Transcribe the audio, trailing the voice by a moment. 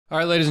All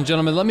right, ladies and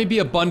gentlemen, let me be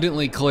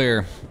abundantly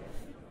clear.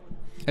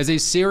 As a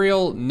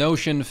serial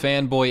Notion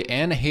fanboy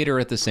and hater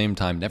at the same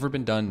time, never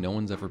been done, no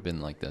one's ever been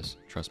like this,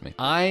 trust me.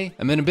 I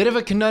am in a bit of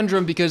a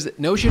conundrum because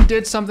Notion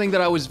did something that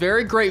I was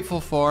very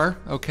grateful for,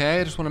 okay?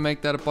 I just wanna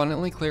make that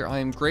abundantly clear. I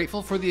am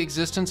grateful for the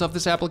existence of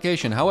this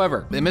application.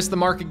 However, they missed the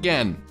mark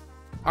again.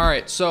 All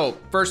right, so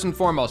first and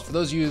foremost, for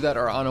those of you that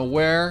are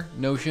unaware,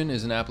 Notion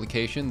is an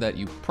application that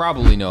you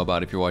probably know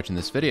about if you're watching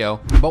this video.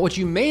 But what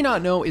you may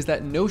not know is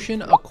that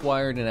Notion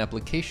acquired an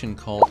application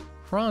called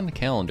Cron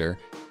Calendar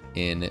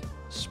in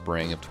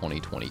spring of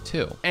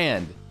 2022.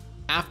 And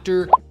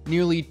after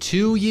nearly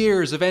 2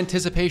 years of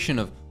anticipation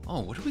of, oh,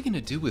 what are we gonna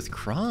do with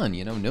Cron?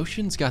 You know,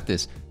 Notion's got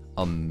this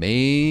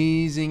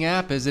amazing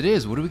app as it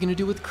is. What are we gonna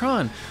do with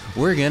Cron?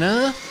 We're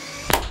gonna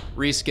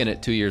reskin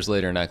it 2 years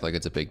later and act like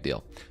it's a big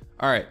deal.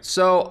 All right,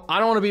 so I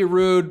don't wanna be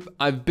rude.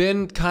 I've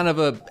been kind of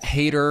a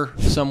hater,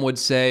 some would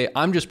say.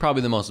 I'm just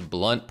probably the most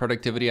blunt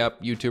productivity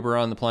app YouTuber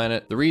on the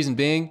planet. The reason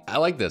being, I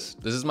like this.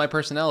 This is my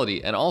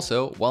personality. And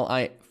also, while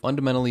I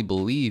fundamentally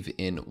believe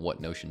in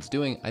what Notion's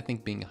doing, I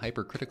think being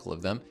hypercritical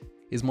of them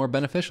is more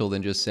beneficial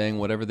than just saying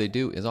whatever they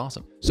do is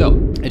awesome.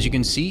 So, as you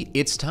can see,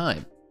 it's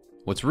time.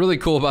 What's really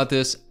cool about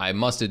this, I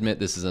must admit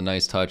this is a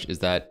nice touch, is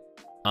that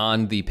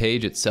on the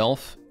page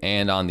itself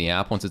and on the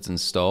app once it's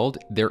installed,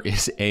 there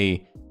is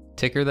a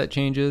ticker that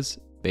changes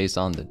based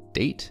on the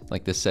date.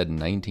 Like this said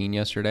 19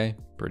 yesterday,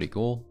 pretty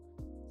cool.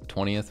 The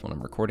 20th when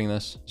I'm recording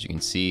this. As you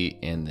can see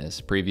in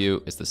this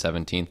preview, it's the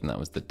 17th and that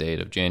was the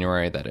date of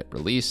January that it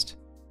released.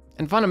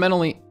 And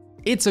fundamentally,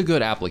 it's a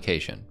good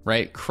application,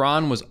 right?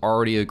 Cron was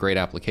already a great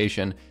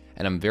application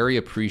and I'm very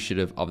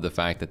appreciative of the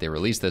fact that they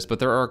released this, but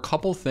there are a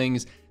couple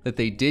things that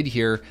they did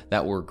here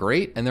that were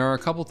great and there are a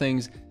couple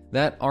things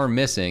that are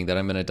missing that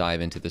I'm gonna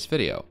dive into this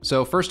video.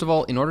 So first of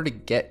all, in order to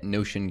get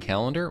Notion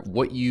Calendar,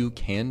 what you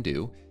can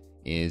do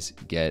is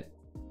get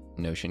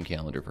Notion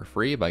Calendar for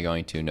free by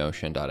going to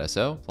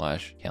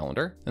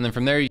notion.so/calendar. And then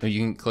from there, you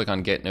can click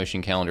on Get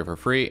Notion Calendar for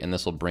free, and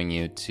this will bring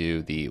you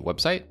to the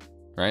website,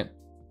 right?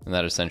 And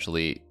that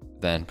essentially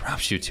then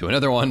prompts you to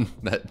another one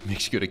that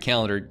makes you go to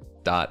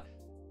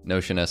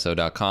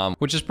calendar.notionso.com,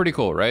 which is pretty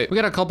cool, right? We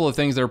got a couple of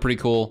things that are pretty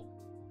cool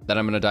that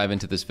I'm gonna dive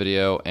into this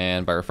video,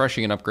 and by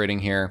refreshing and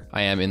upgrading here,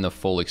 I am in the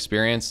full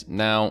experience.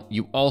 Now,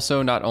 you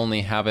also not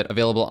only have it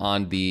available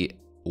on the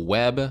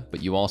web,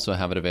 but you also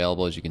have it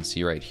available, as you can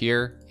see right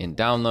here, in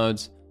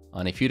downloads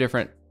on a few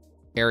different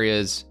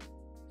areas.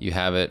 You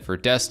have it for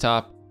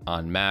desktop,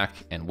 on Mac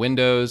and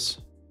Windows,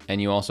 and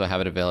you also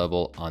have it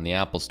available on the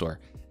Apple Store.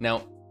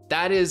 Now,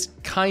 that is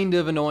kind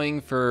of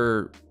annoying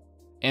for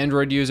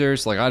Android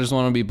users. Like, I just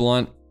wanna be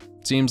blunt.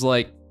 Seems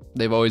like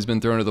they've always been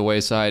thrown to the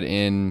wayside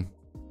in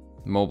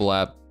mobile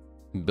app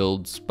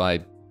builds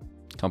by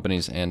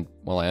companies, and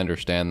while I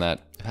understand that,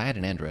 if I had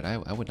an Android,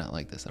 I would not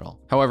like this at all.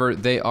 However,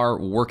 they are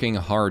working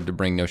hard to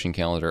bring Notion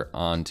Calendar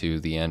onto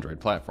the Android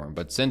platform,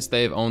 but since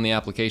they've owned the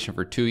application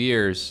for 2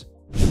 years,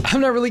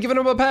 I'm not really giving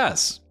them a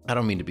pass. I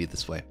don't mean to be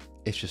this way.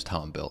 It's just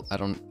how I'm built. I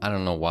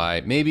don't know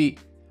why. Maybe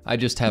I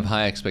just have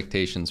high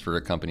expectations for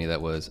a company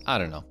that was, I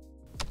don't know.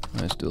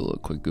 Let's do a little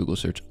quick Google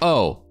search.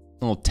 Oh,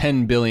 a little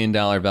 $10 billion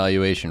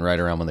valuation right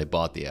around when they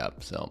bought the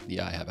app. So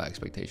yeah, I have high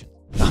expectations.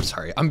 I'm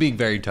sorry, I'm being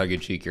very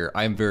tongue-in-cheek here.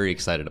 I'm very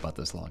excited about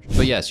this launch.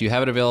 But yes, you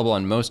have it available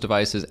on most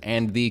devices,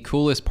 and the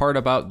coolest part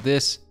about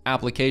this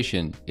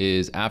application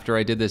is after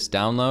I did this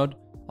download,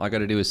 all I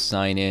gotta do is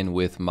sign in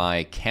with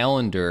my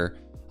calendar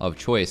of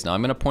choice. Now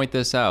I'm gonna point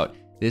this out.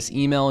 This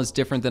email is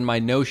different than my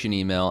Notion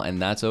email, and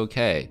that's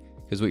okay,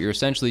 because what you're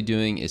essentially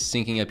doing is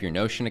syncing up your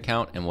Notion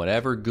account and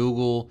whatever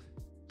Google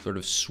sort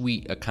of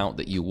suite account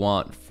that you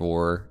want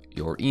for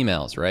your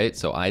emails, right?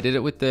 So I did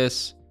it with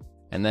this,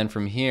 and then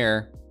from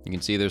here, you can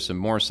see there's some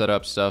more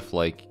setup stuff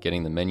like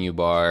getting the menu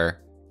bar,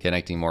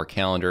 connecting more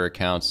calendar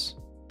accounts,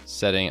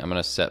 I'm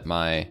gonna set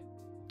my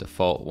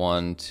default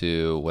one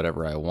to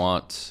whatever I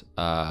want.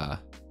 I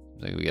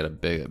think we got a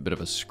bit of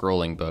a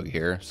scrolling bug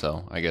here,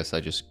 so I guess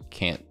I just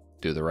can't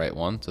do the right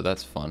one, so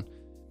that's fun.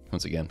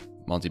 Once again,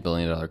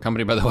 multi-billion-dollar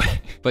company, by the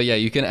way. But yeah,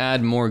 you can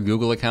add more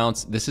Google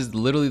accounts. This is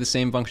literally the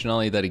same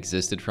functionality that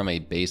existed from a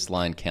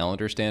baseline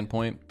calendar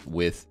standpoint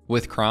with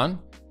Cron.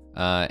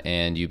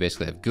 And you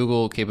basically have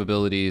Google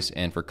capabilities,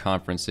 and for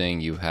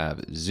conferencing, you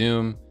have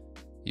Zoom.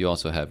 You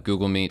also have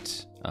Google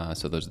Meet.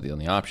 So those are the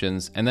only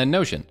options. And then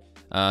Notion.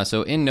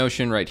 So in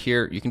Notion right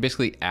here, you can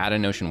basically add a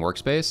Notion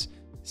workspace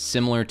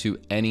similar to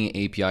any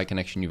API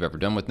connection you've ever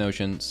done with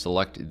Notion.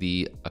 Select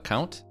the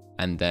account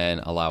and then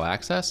allow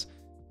access.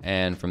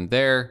 And from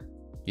there,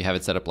 you have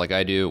it set up like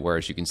I do, where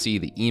as you can see,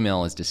 the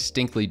email is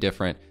distinctly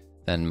different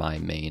than my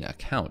main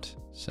account.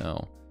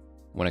 So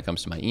when it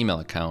comes to my email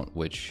account,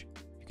 which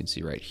you can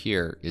see right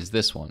here, is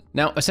this one.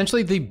 Now,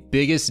 essentially the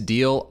biggest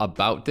deal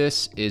about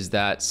this is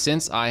that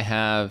since I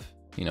have,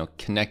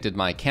 connected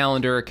my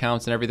calendar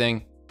accounts and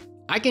everything,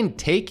 I can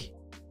take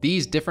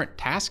these different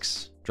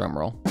tasks, drum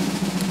roll,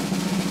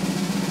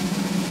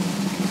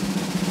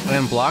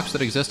 and blocks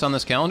that exist on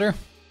this calendar,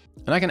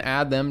 and I can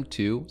add them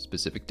to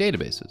specific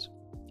databases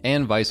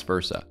and vice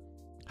versa.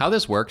 How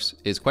this works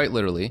is quite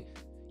literally,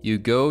 you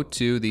go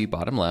to the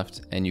bottom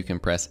left and you can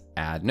press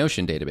add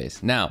Notion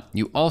database. Now,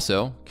 you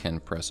also can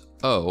press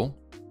O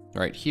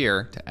right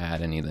here to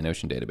add any of the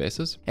Notion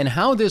databases. And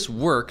how this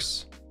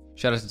works,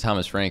 shout out to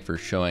Thomas Frank for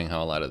showing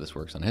how a lot of this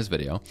works on his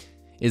video,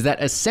 is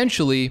that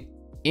essentially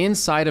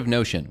inside of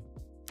Notion,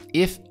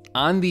 if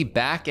on the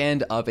back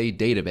end of a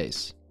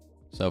database,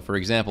 so for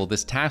example,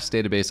 this task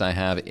database I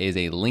have is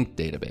a linked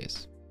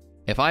database.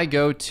 If I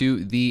go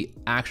to the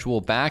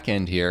actual back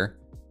end here,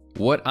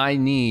 what I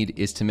need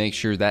is to make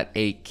sure that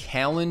a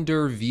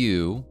calendar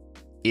view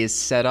is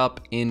set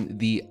up in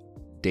the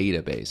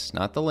database,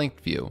 not the linked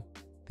view,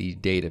 the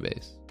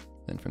database.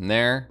 Then from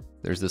there,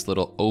 there's this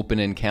little open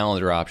in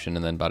calendar option,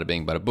 and then bada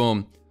bing, bada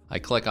boom, I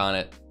click on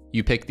it.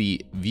 You pick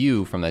the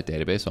view from that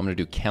database. So I'm gonna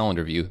do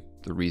calendar view.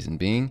 The reason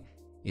being,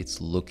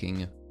 it's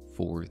looking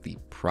for the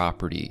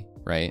property,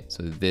 right?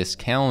 So this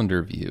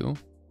calendar view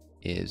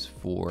is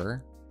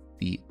for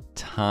the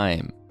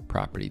time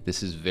property.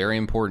 This is very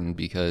important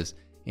because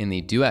in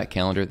the Duet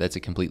calendar, that's a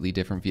completely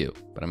different view,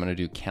 but I'm gonna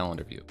do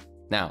calendar view.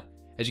 Now,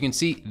 as you can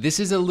see, this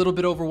is a little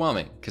bit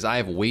overwhelming because I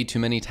have way too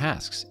many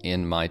tasks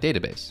in my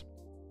database.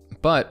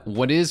 But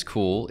what is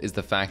cool is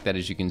the fact that,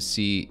 as you can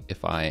see,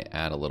 if I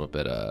add a little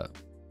bit of,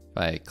 if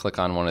I click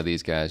on one of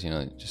these guys, you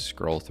know, just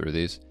scroll through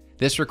these,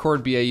 this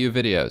record BAU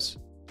videos.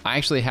 I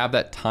actually have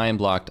that time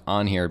blocked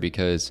on here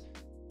because,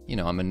 you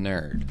know, I'm a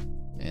nerd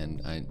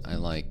and I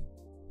like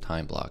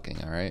time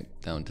blocking, all right?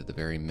 Down to the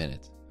very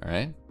minute, all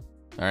right?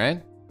 All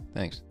right,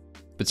 thanks.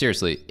 But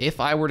seriously, if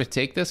I were to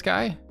take this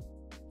guy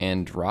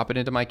and drop it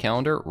into my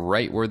calendar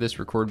right where this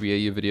record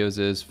BAU videos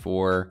is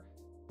for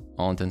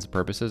all intents and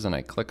purposes, and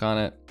I click on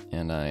it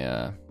and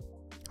I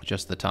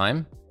adjust the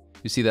time,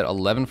 you see that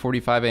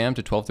 11:45 a.m.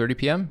 to 12:30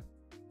 p.m.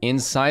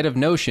 inside of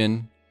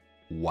Notion.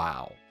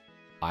 Wow,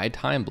 I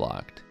time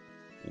blocked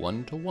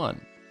 1-to-1.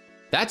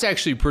 That's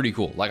actually pretty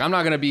cool. Like, I'm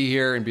not gonna be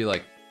here and be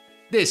like,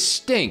 this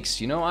stinks,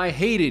 you know, I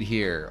hate it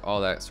here.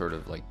 All that sort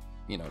of like,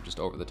 you know, just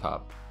over the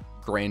top,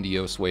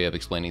 grandiose way of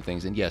explaining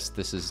things. And yes,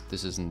 this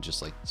isn't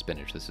just like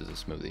spinach. This is a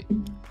smoothie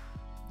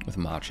with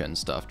matcha and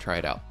stuff. Try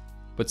it out.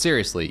 But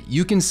seriously,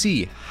 you can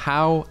see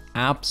how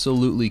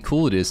absolutely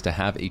cool it is to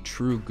have a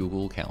true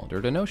Google Calendar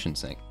to Notion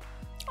sync.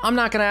 I'm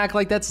not gonna act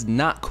like that's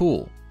not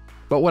cool,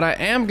 but what I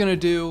am gonna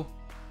do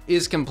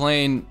is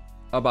complain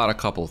about a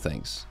couple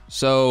things.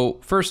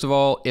 So first of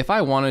all, if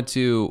I wanted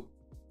to,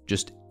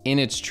 just in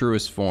its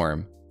truest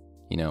form,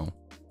 you know,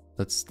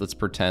 let's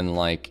pretend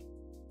like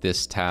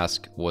this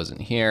task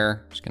wasn't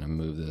here. I'm just gonna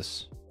move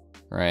this,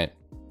 right?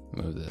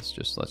 Move this,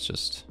 let's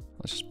just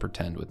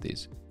pretend with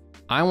these.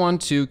 I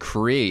want to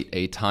create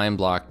a time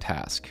block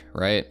task,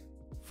 right?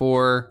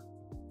 For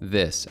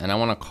this, and I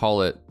wanna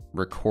call it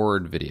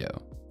record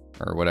video,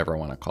 or whatever I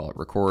wanna call it.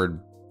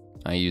 Record,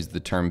 I use the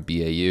term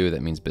BAU,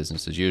 that means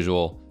business as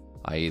usual,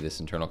 i.e. this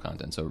internal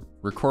content. So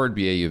record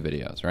BAU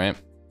videos, right?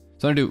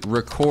 So I'm gonna do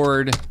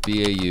record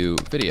BAU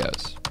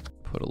videos.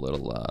 Put a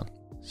little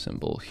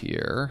symbol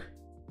here.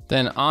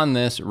 Then on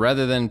this,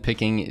 rather than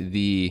picking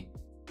the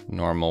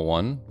normal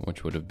one,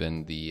 which would have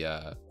been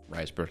the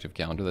Rise Productive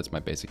Calendar, that's my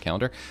basic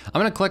calendar, I'm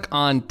gonna click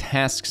on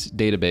tasks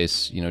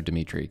database, you know,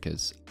 Dimitri,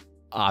 because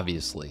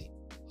obviously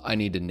I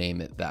need to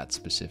name it that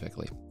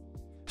specifically.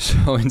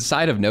 So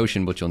inside of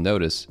Notion, what you'll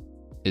notice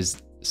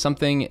is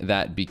something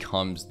that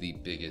becomes the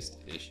biggest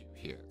issue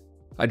here.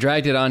 I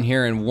dragged it on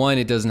here, and one,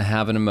 it doesn't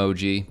have an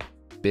emoji.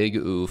 Big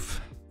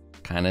oof,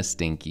 kind of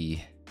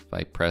stinky. If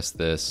I press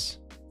this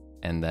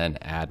and then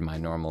add my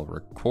normal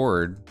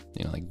record,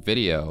 you know, like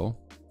video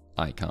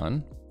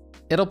icon,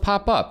 it'll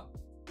pop up.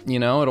 You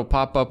know, it'll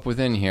pop up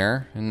within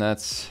here, and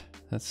that's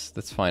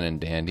fine and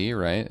dandy,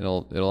 right?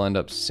 It'll end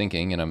up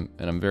syncing, and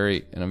I'm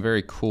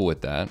very cool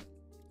with that.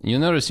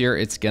 You'll notice here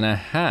it's gonna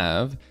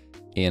have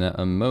an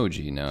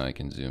emoji. Now I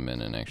can zoom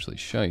in and actually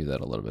show you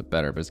that a little bit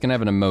better, but it's gonna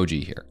have an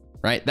emoji here,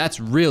 right? That's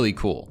really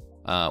cool.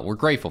 We're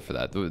grateful for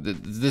that.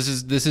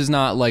 This is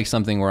not like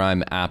something where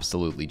I'm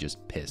absolutely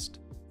just pissed.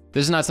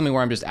 This is not something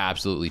where I'm just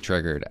absolutely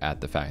triggered at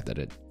the fact that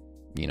it,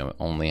 you know,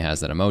 only has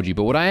that emoji.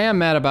 But what I am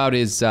mad about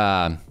is,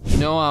 you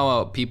know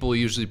how people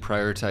usually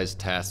prioritize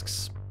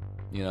tasks?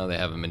 You know, they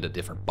have them into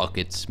different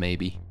buckets,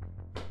 maybe.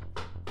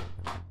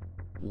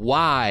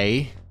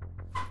 Why,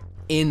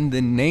 in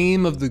the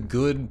name of the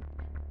good,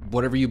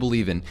 whatever you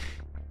believe in,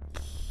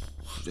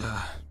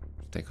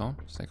 stay calm,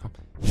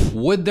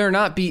 would there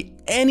not be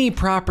any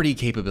property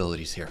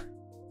capabilities here?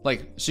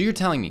 Like, so you're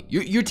telling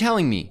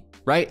me,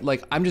 right?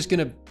 Like, I'm just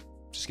gonna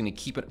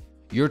keep it.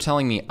 You're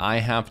telling me I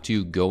have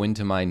to go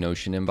into my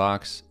Notion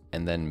inbox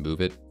and then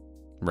move it,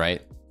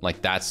 right?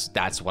 Like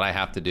that's what I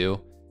have to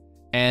do.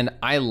 And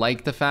I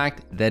like the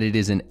fact that it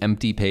is an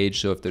empty page.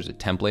 So if there's a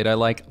template I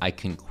like, I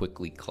can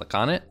quickly click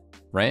on it,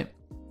 right?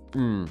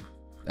 And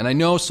I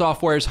know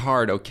software is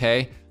hard,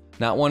 okay?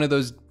 Not one of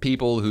those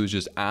people who's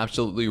just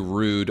absolutely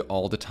rude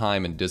all the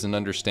time and doesn't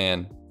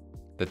understand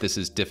that this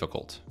is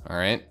difficult, all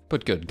right?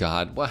 But good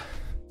God, what?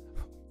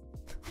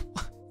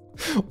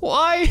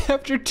 Why,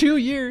 after 2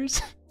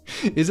 years,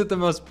 is it the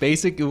most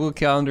basic Google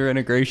Calendar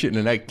integration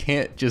and I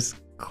can't just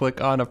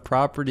click on a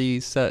property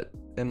set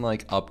and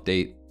like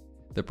update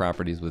the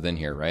properties within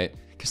here, right?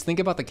 Because think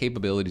about the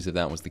capabilities if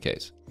that was the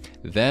case.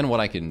 Then what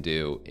I can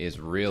do is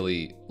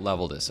really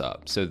level this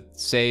up. So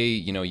say,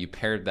 you know, you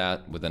paired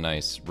that with a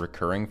nice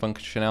recurring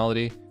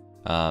functionality,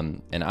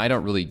 and I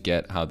don't really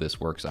get how this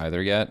works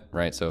either yet,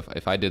 right? So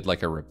if I did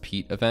like a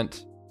repeat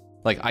event,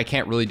 like I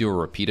can't really do a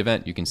repeat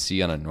event. You can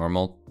see on a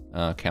normal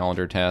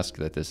calendar task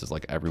that this is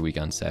like every week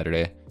on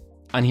Saturday.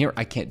 On here,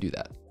 I can't do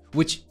that,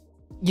 which,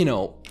 you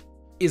know,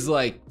 is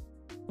like,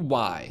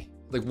 why?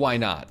 Like, why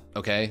not?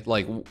 Okay.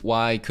 Like,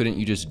 why couldn't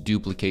you just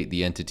duplicate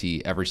the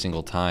entity every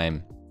single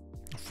time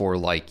for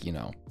like, you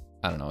know,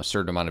 I don't know, a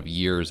certain amount of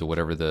years or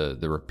whatever the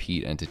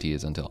repeat entity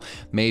is until.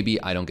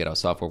 Maybe I don't get how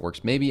software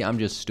works. Maybe I'm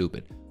just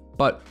stupid.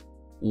 But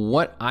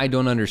what I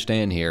don't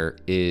understand here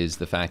is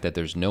the fact that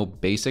there's no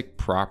basic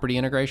property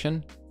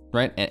integration,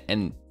 right?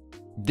 And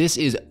this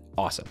is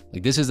awesome.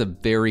 Like, this is a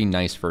very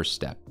nice first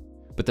step.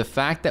 But the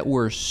fact that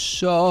we're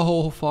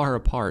so far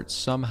apart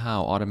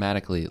somehow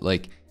automatically,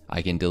 like,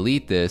 I can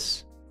delete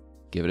this,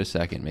 give it a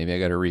second, maybe I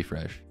got to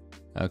refresh.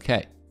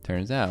 Okay,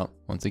 turns out,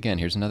 once again,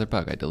 here's another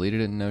bug. I deleted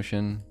it in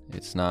Notion.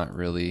 It's not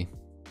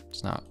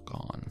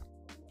gone.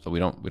 So we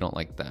don't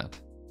like that.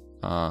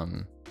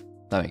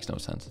 That makes no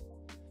sense.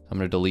 I'm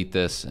gonna delete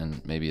this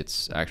and maybe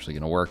it's actually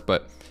gonna work,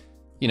 but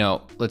you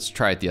know, let's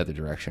try it the other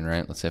direction,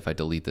 right? Let's say if I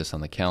delete this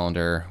on the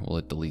calendar, will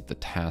it delete the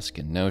task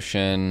in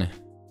Notion?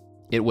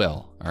 It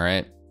will, all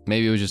right?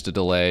 Maybe it was just a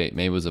delay,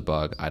 maybe it was a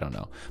bug, I don't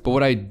know. But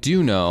what I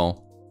do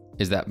know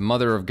is that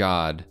Mother of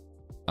God,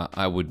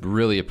 I would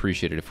really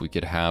appreciate it if we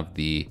could have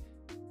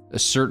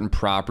certain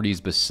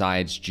properties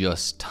besides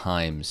just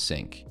time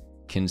sync,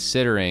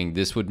 considering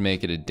this would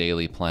make it a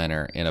daily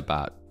planner in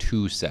about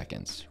 2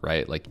 seconds,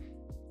 right? Like,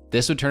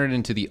 this would turn it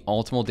into the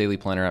ultimate daily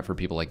planner app for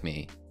people like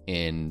me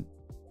in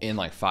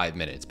like 5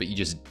 minutes, but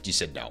you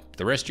said no.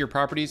 The rest of your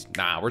properties,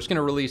 nah, we're just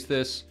gonna release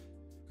this.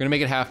 We're gonna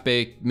make it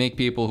half-baked, make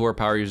people who are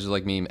power users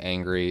like me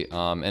angry,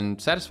 and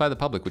satisfy the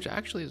public, which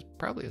actually is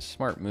probably a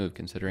smart move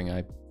considering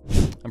I'm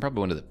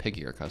probably one of the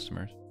pickier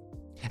customers.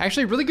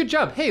 Actually, really good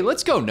job. Hey,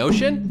 let's go,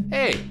 Notion.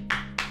 Hey,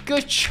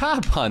 good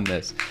job on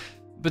this.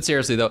 But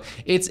seriously though,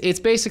 it's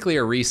basically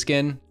a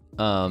reskin.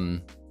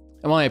 And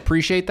while I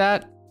appreciate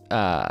that,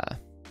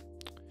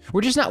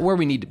 we're just not where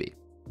we need to be,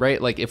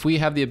 right? Like, if we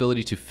have the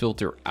ability to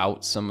filter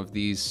out some of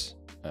these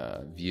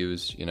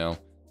views, you know,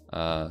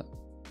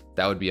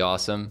 that would be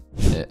awesome.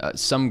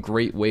 Some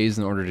great ways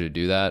in order to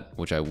do that,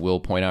 which I will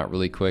point out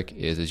really quick,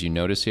 is as you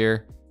notice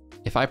here,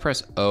 if I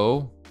press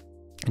O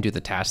and do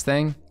the task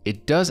thing,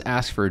 it does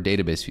ask for a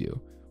database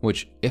view,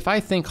 which if I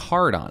think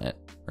hard on it,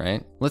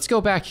 right? Let's go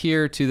back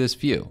here to this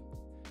view.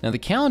 Now the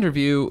calendar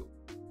view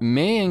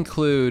may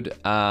include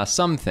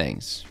some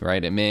things,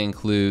 right? It may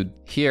include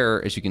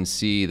here, as you can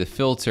see, the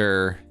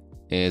filter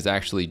is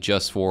actually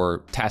just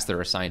for tasks that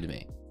are assigned to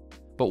me.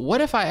 But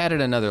what if I added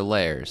another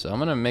layer? So I'm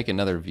gonna make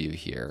another view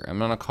here. I'm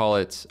gonna call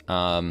it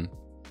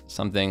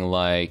something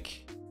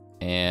like,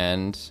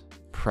 and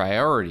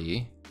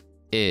priority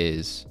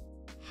is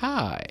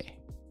high,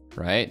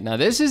 right? Now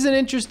this is an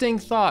interesting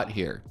thought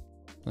here.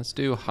 Let's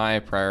do high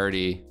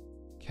priority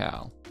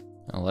cal.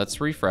 Now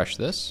let's refresh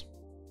this.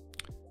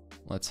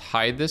 Let's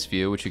hide this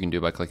view, which you can do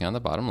by clicking on the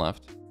bottom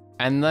left.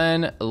 And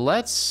then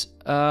let's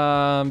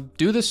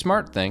do the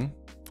smart thing,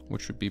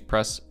 which would be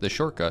press the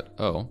shortcut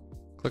O,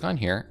 click on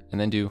here,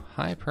 and then do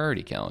high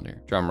priority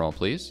calendar. Drum roll,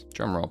 please.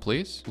 Drum roll,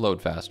 please.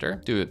 Load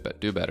faster. Do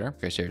better.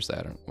 Okay, seriously,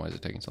 why is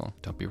it taking so long?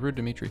 Don't be rude,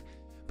 Dimitri.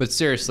 But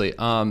seriously,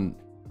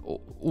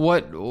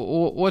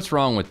 what's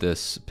wrong with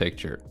this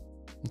picture?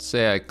 Let's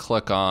say I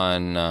click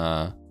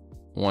on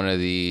one of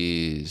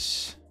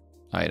these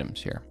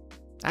items here.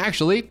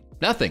 Actually,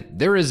 nothing.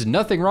 There is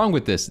nothing wrong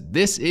with this.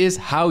 This is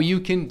how you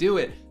can do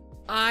it.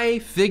 I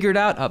figured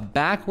out a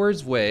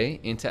backwards way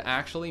into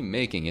actually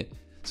making it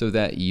so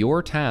that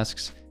your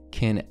tasks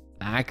can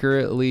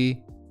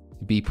accurately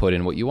be put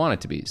in what you want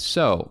it to be.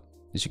 So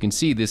as you can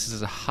see, this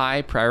is a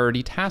high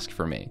priority task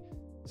for me.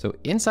 So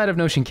inside of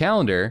Notion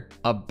Calendar,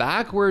 a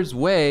backwards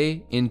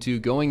way into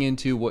going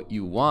into what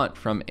you want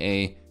from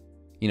a,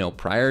 you know,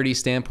 priority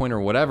standpoint or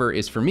whatever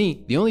is, for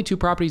me, the only two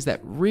properties that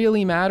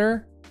really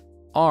matter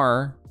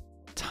are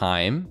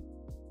time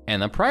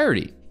and the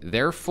priority.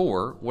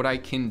 Therefore, what I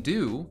can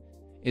do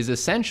is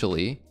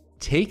essentially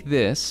take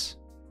this,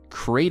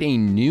 create a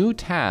new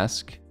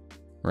task,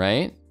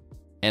 right?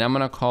 And I'm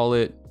gonna call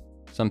it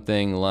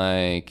something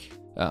like,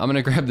 I'm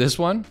gonna grab this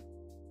one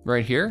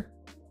right here.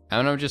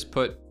 I'm gonna just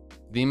put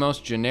the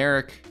most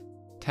generic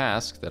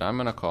task that I'm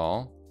gonna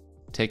call,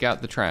 take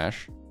out the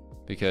trash,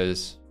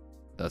 because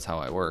that's how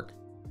I work.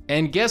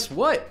 And guess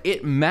what?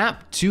 It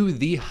mapped to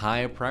the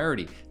high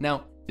priority.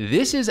 Now,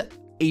 this is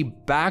a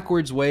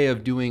backwards way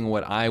of doing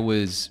what I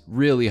was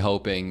really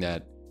hoping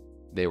that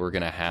they were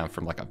gonna have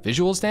from like a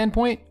visual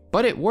standpoint,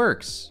 but it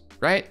works,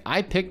 right?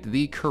 I picked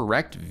the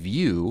correct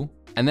view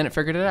and then it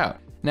figured it out.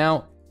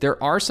 Now,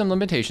 there are some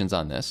limitations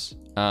on this.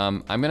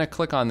 I'm gonna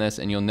click on this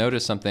and you'll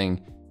notice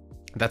something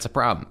that's a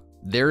problem.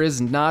 There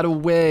is not a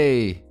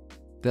way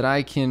that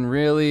I can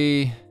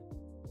really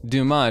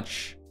do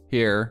much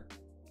here,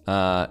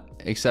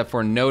 except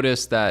for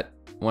notice that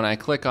when I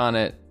click on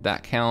it,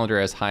 that calendar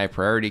has high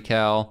priority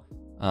cal.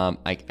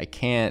 I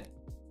can't,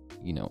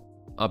 you know,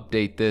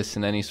 update this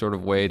in any sort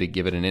of way to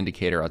give it an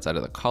indicator outside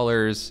of the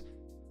colors.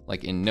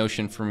 Like in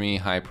Notion for me,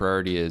 high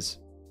priority is,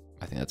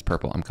 I think that's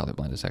purple. I'm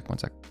colorblind a sec, one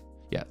sec.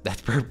 Yeah,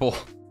 that's purple.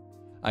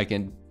 I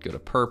can go to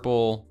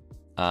purple.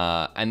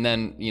 And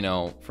then, you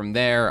know, from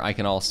there, I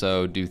can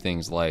also do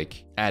things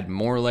like add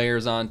more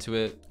layers onto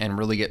it and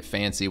really get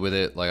fancy with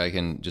it. Like I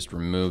can just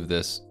remove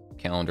this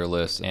calendar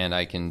list and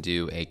I can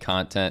do a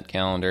content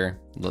calendar.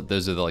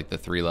 Those are the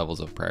 3 levels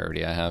of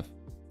priority I have.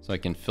 So I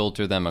can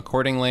filter them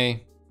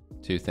accordingly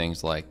to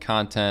things like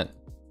content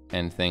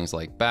and things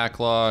like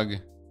backlog.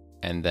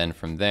 And then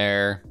from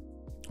there,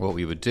 what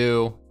we would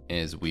do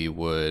is we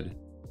would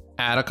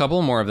add a couple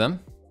more of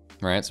them,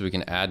 right? So we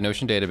can add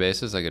Notion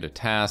databases. I go to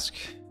task.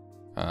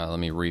 Let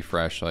me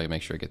refresh so I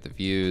make sure I get the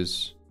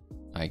views.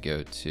 I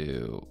go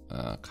to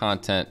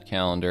content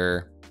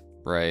calendar,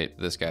 right?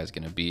 This guy's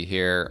gonna be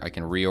here. I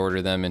can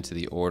reorder them into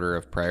the order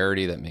of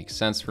priority that makes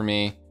sense for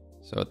me.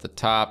 So at the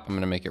top, I'm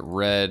gonna make it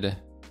red.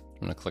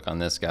 I'm gonna click on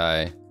this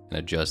guy and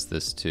adjust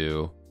this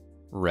to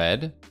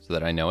red so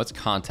that I know it's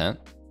content.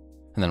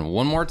 And then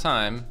one more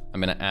time, I'm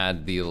gonna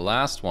add the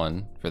last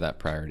one for that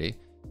priority.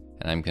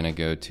 And I'm gonna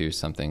go to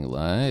something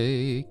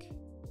like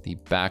the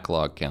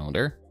backlog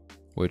calendar,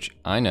 which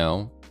I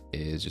know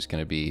is just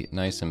gonna be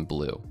nice and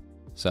blue.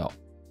 So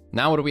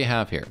now what do we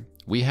have here?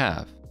 We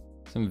have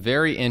some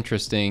very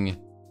interesting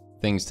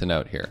things to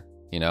note here.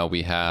 You know,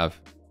 we have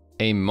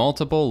a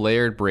multiple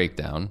layered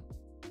breakdown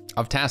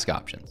of task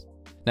options.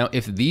 Now,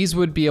 if these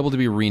would be able to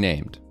be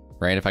renamed,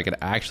 right? If I could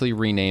actually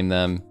rename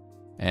them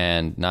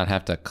and not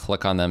have to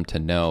click on them to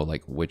know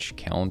like which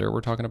calendar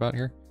we're talking about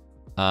here,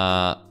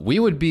 we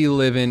would be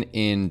living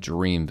in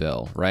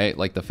Dreamville, right?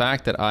 Like the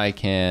fact that I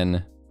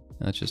can,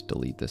 let's just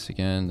delete this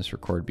again, this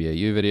record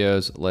BAU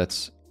videos.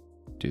 Let's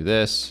do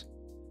this,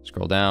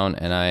 scroll down,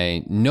 and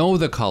I know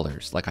the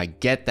colors. Like I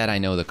get that I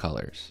know the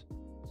colors.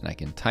 And I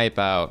can type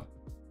out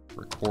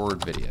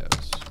record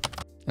videos.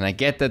 And I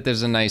get that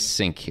there's a nice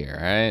sync here,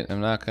 right?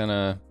 I'm not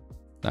gonna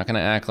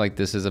act like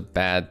this is a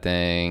bad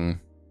thing.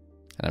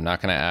 And I'm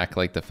not gonna act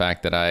like the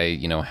fact that I,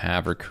 you know,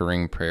 have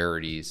recurring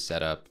priorities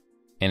set up.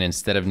 And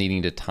instead of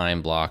needing to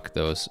time block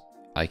those,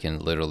 I can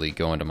literally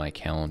go into my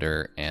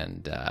calendar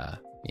and,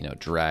 you know,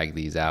 drag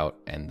these out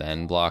and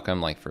then block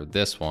them. Like for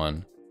this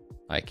one,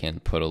 I can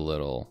put a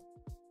little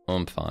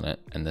oomph on it.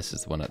 And this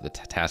is when the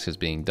task is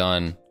being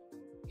done,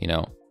 you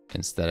know,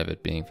 instead of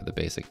it being for the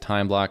basic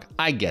time block.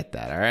 I get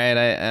that, all right?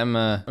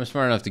 I'm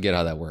smart enough to get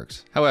how that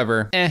works.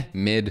 However,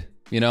 mid,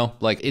 you know,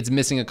 like it's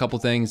missing a couple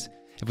things.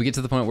 If we get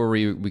to the point where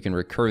we can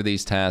recur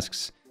these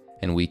tasks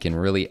and we can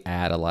really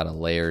add a lot of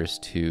layers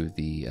to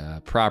the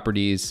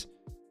properties,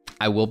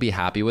 I will be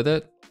happy with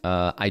it.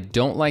 I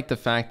don't like the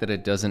fact that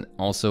it doesn't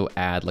also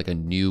add like a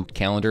new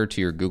calendar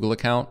to your Google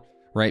account,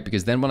 right?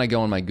 Because then when I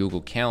go on my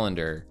Google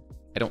Calendar,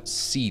 I don't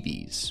see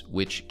these,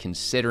 which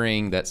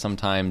considering that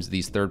sometimes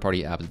these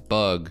third-party apps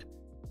bug,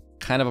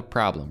 kind of a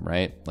problem,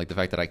 right? Like the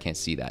fact that I can't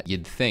see that.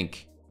 You'd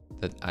think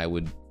that I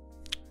would,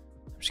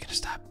 I'm just gonna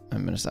stop.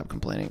 I'm gonna stop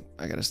complaining.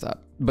 I gotta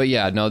stop. But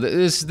yeah, no,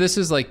 this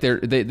is like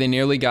they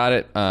nearly got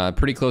it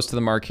pretty close to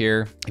the mark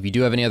here. If you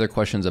do have any other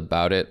questions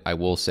about it, I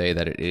will say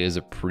that it is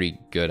a pretty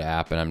good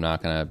app and I'm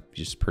not gonna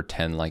just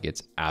pretend like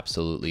it's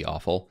absolutely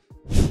awful.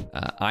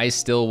 I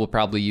still will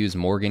probably use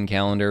Morgan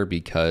Calendar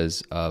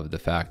because of the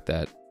fact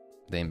that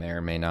they may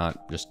or may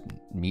not just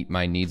meet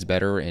my needs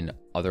better in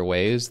other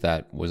ways.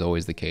 That was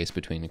always the case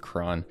between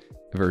Cron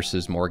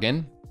versus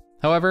Morgan.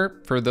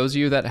 However, for those of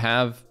you that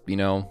have, you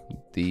know,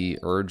 the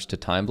urge to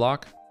time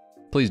block,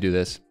 please do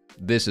this.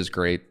 This is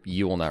great.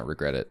 You will not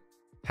regret it.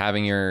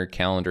 Having your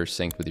calendar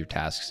synced with your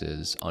tasks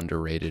is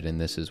underrated,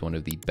 and this is one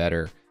of the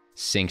better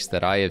syncs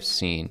that I have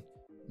seen,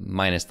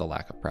 minus the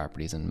lack of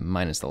properties and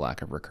minus the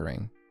lack of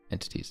recurring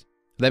entities.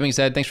 That being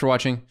said, thanks for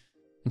watching,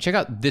 and check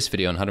out this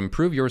video on how to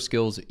improve your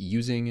skills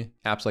using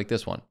apps like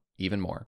this one even more.